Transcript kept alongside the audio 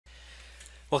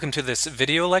Welcome to this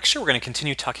video lecture. We're going to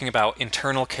continue talking about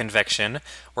internal convection.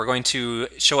 We're going to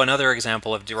show another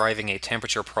example of deriving a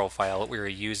temperature profile. We're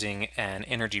using an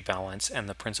energy balance and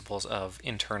the principles of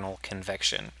internal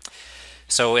convection.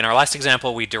 So in our last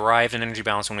example, we derived an energy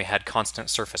balance when we had constant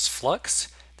surface flux.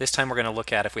 This time we're going to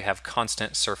look at if we have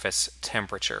constant surface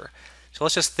temperature. So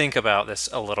let's just think about this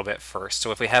a little bit first.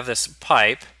 So if we have this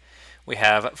pipe, we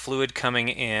have fluid coming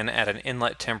in at an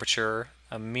inlet temperature,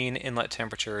 a mean inlet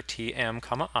temperature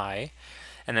Tm, I,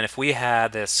 and then if we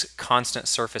had this constant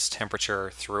surface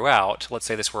temperature throughout, let's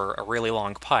say this were a really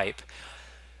long pipe,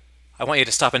 I want you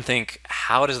to stop and think,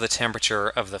 how does the temperature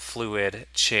of the fluid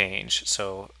change?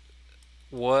 So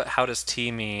how does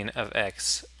T mean of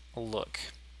X look?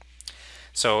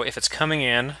 So if it's coming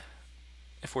in,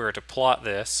 if we were to plot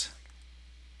this,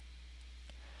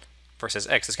 versus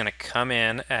X is going to come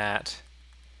in at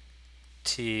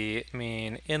T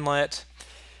mean inlet,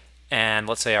 and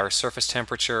let's say our surface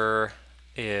temperature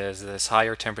is this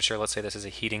higher temperature. Let's say this is a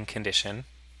heating condition.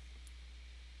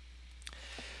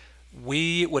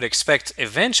 We would expect,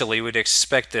 eventually, we'd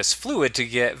expect this fluid to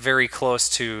get very close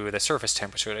to the surface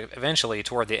temperature. Eventually,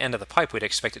 toward the end of the pipe, we'd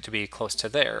expect it to be close to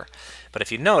there. But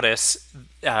if you notice,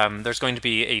 there's going to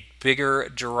be a bigger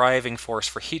driving force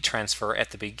for heat transfer at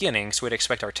the beginning, so we'd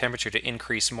expect our temperature to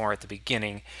increase more at the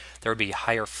beginning. There would be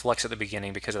higher flux at the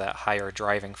beginning because of that higher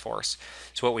driving force.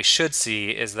 So what we should see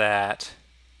is that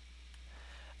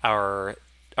our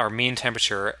mean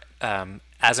temperature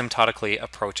asymptotically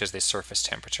approaches the surface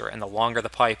temperature, and the longer the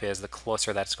pipe is, the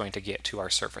closer that's going to get to our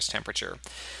surface temperature.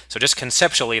 So just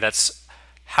conceptually, that's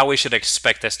how we should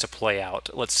expect this to play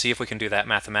out. Let's see if we can do that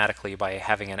mathematically by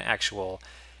having an actual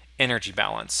energy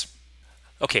balance.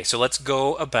 Okay, so let's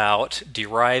go about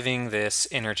deriving this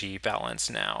energy balance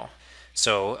now.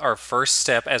 So our first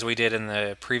step, as we did in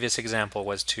the previous example,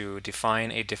 was to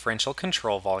define a differential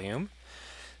control volume.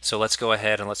 So let's go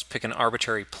ahead and let's pick an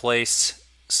arbitrary place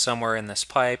somewhere in this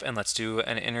pipe, and let's do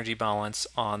an energy balance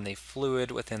on the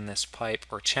fluid within this pipe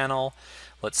or channel.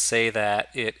 Let's say that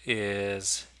it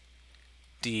is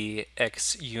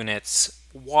dx units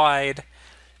wide,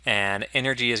 and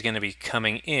energy is going to be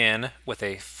coming in with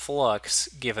a flux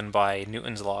given by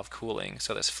Newton's law of cooling.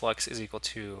 So this flux is equal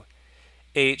to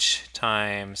H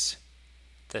times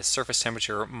the surface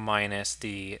temperature minus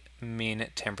the mean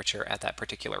temperature at that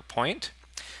particular point.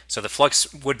 So the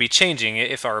flux would be changing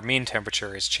if our mean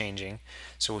temperature is changing.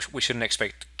 So we shouldn't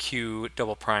expect Q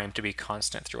double prime to be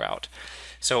constant throughout.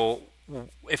 So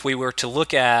if we were to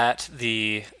look at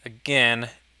again,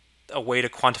 a way to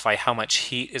quantify how much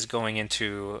heat is going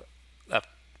into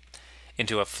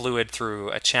a fluid through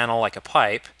a channel like a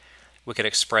pipe, we could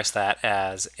express that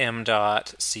as m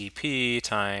dot Cp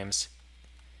times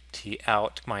T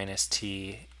out minus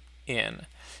T in.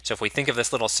 So if we think of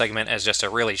this little segment as just a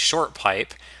really short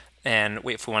pipe, and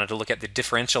if we wanted to look at the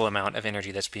differential amount of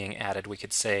energy that's being added, we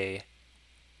could say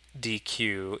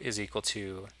dq is equal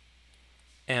to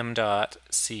m dot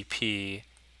Cp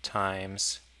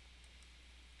times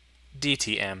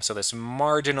dTm. So this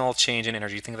marginal change in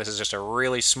energy, think of this as just a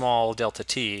really small delta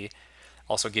T,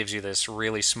 also gives you this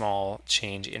really small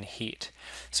change in heat.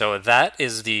 So that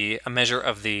is a measure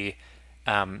of the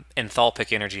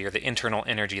enthalpic energy, or the internal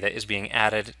energy that is being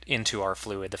added into our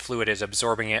fluid. The fluid is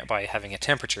absorbing it by having a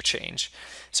temperature change.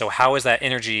 So how is that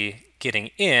energy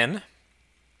getting in?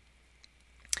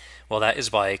 Well, that is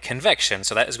by convection.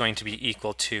 So that is going to be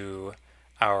equal to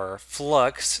our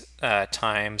flux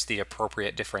times the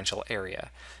appropriate differential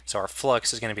area. So our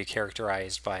flux is going to be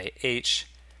characterized by H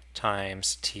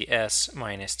times Ts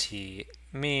minus T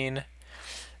mean.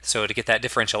 So to get that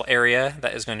differential area,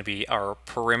 that is going to be our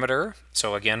perimeter.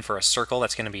 So again, for a circle,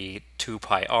 that's going to be 2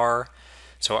 pi r.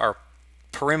 So our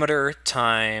perimeter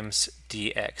times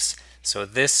dx. So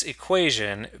this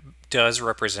equation does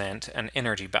represent an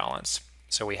energy balance.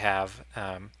 So we have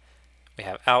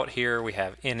out here, we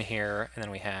have in here, and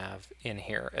then we have in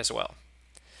here as well.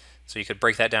 So you could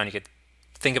break that down. You could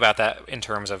think about that in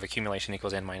terms of accumulation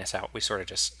equals in minus out. We sort of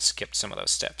just skipped some of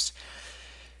those steps.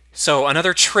 So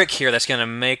another trick here that's going to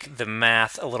make the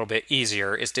math a little bit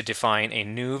easier is to define a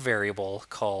new variable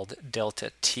called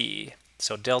delta T.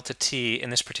 So delta T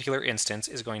in this particular instance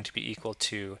is going to be equal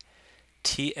to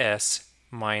Ts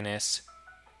minus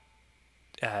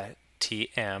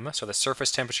Tm, so the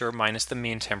surface temperature minus the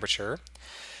mean temperature.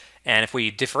 And if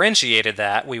we differentiated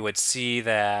that, we would see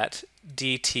that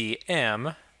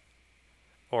dTm,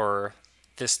 or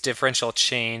this differential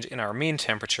change in our mean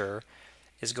temperature,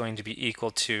 is going to be equal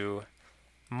to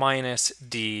minus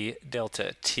d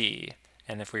delta T.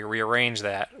 And if we rearrange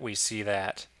that, we see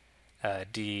that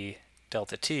d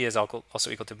delta T is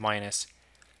also equal to minus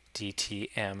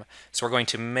dTm. So we're going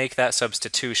to make that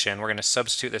substitution. We're going to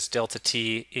substitute this delta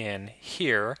t in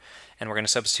here, and we're going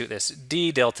to substitute this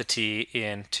d delta t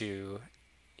into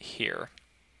here.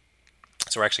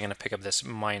 So we're actually going to pick up this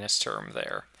minus term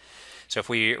there. So if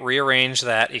we rearrange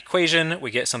that equation,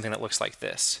 we get something that looks like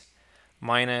this.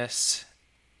 Minus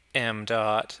m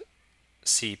dot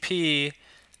Cp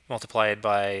multiplied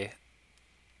by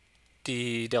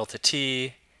d delta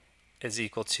t is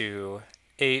equal to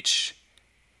h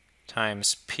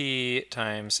times p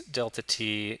times delta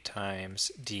t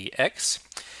times dx.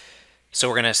 So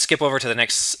we're going to skip over to the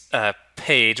next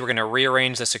page. We're going to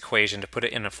rearrange this equation to put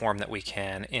it in a form that we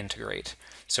can integrate.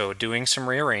 So doing some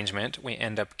rearrangement, we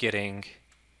end up getting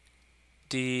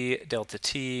d delta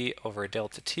t over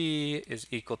delta t is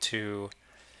equal to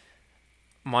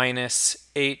minus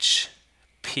h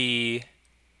p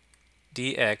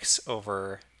dx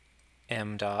over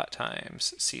m dot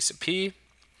times c sub p.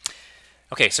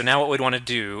 Okay, so now what we'd want to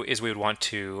do is we would want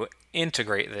to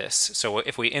integrate this. So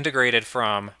if we integrated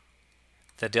from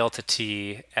the delta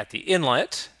t at the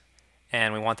inlet,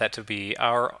 and we want that to be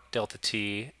our delta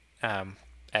t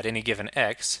at any given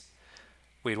x,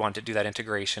 we'd want to do that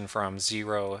integration from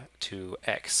 0 to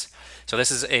x. So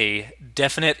this is a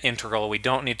definite integral. We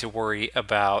don't need to worry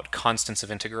about constants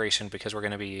of integration because we're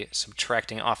going to be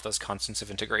subtracting off those constants of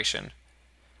integration.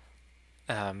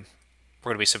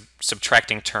 We're going to be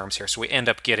subtracting terms here. So we end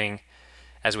up getting,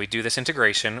 as we do this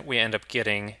integration, we end up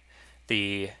getting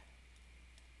the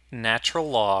natural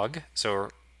log. So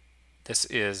this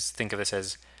is, think of this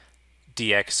as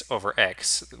dx over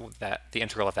x, that the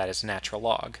integral of that is natural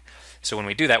log. So when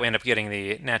we do that, we end up getting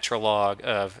the natural log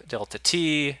of delta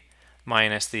t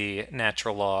minus the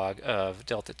natural log of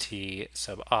delta t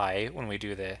sub I when we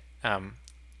do the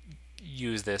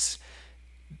use this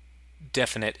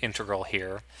definite integral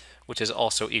here, which is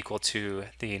also equal to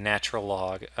the natural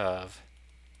log of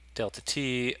delta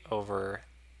t over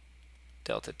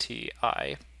delta ti.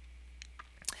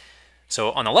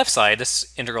 So on the left side,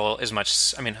 this integral is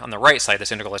much, on the right side,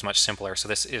 this integral is much simpler. So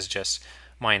this is just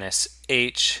minus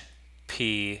h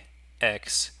p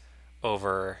x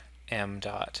over m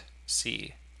dot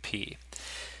c p.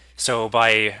 So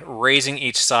by raising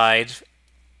each side,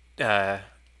 by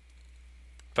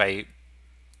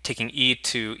taking e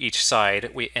to each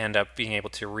side, we end up being able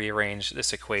to rearrange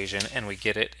this equation, and we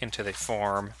get it into the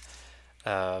form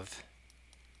of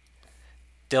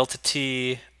delta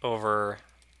t over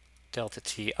delta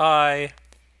ti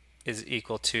is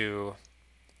equal to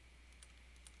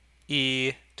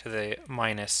e to the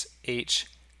minus h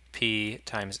p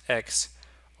times x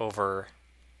over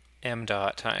m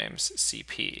dot times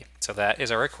cp. So that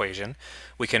is our equation.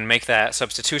 We can make that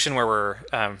substitution where we're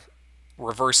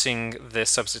reversing this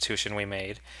substitution we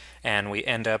made, and we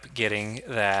end up getting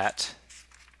that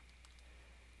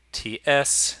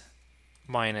ts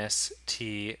minus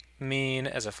t mean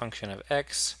as a function of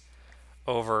x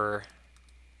over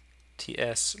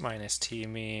ts minus t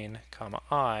mean comma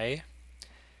I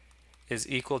is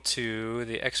equal to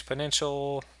the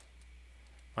exponential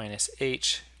minus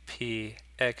h p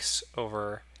x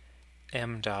over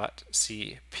m dot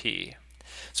cp.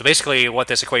 So basically what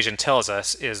this equation tells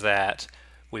us is that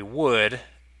we would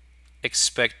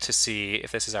expect to see,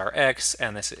 if this is our x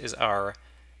and this is our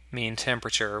mean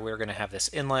temperature, we're going to have this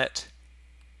inlet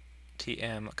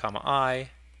Tm comma I.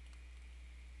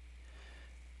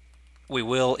 We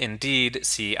will indeed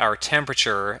see our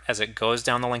temperature as it goes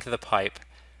down the length of the pipe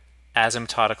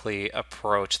asymptotically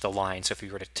approach the line. So if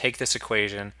you were to take this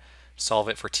equation, solve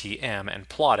it for Tm, and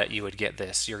plot it, you would get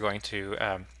this. You're going to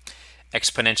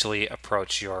exponentially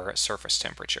approach your surface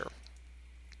temperature.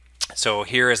 So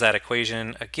here is that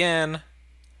equation again.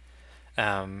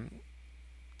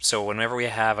 So whenever we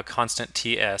have a constant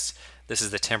Ts, this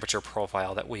is the temperature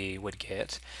profile that we would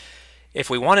get. If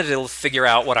we wanted to figure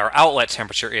out what our outlet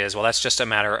temperature is, well, that's just a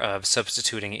matter of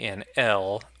substituting in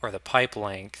L, or the pipe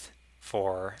length,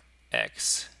 for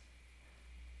X.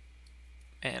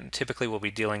 And typically we'll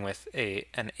be dealing with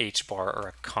an H bar, or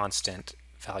a constant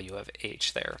value of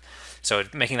H there. So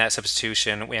making that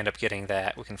substitution, we end up getting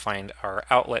that. We can find our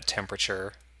outlet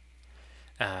temperature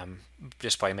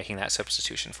just by making that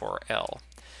substitution for L.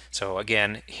 So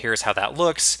again, here's how that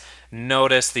looks.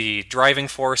 Notice the driving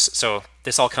force. So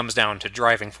this all comes down to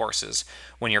driving forces.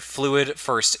 When your fluid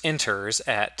first enters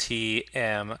at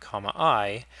Tm comma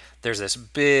I, there's this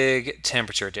big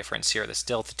temperature difference here, this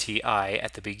delta Ti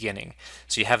at the beginning.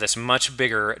 So you have this much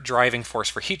bigger driving force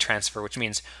for heat transfer, which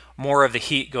means more of the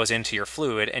heat goes into your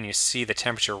fluid, and you see the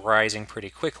temperature rising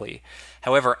pretty quickly.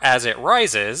 However, as it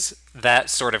rises, that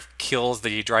sort of kills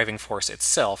the driving force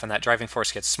itself, and that driving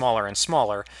force gets smaller and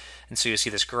smaller And so you see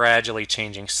this gradually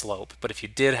changing slope. But if you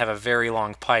did have a very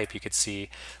long pipe, you could see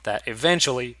that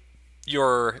eventually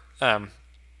your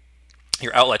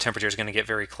outlet temperature is going to get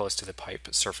very close to the pipe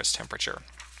surface temperature.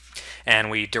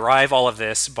 And we derive all of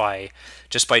this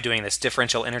just by doing this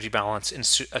differential energy balance,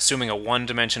 assuming a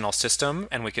one-dimensional system,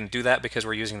 and we can do that because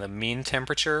we're using the mean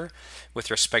temperature with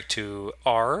respect to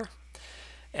R.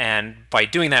 And by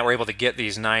doing that, we're able to get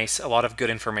a lot of good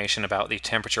information about the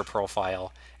temperature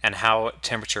profile and how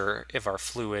temperature of our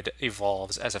fluid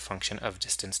evolves as a function of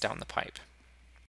distance down the pipe.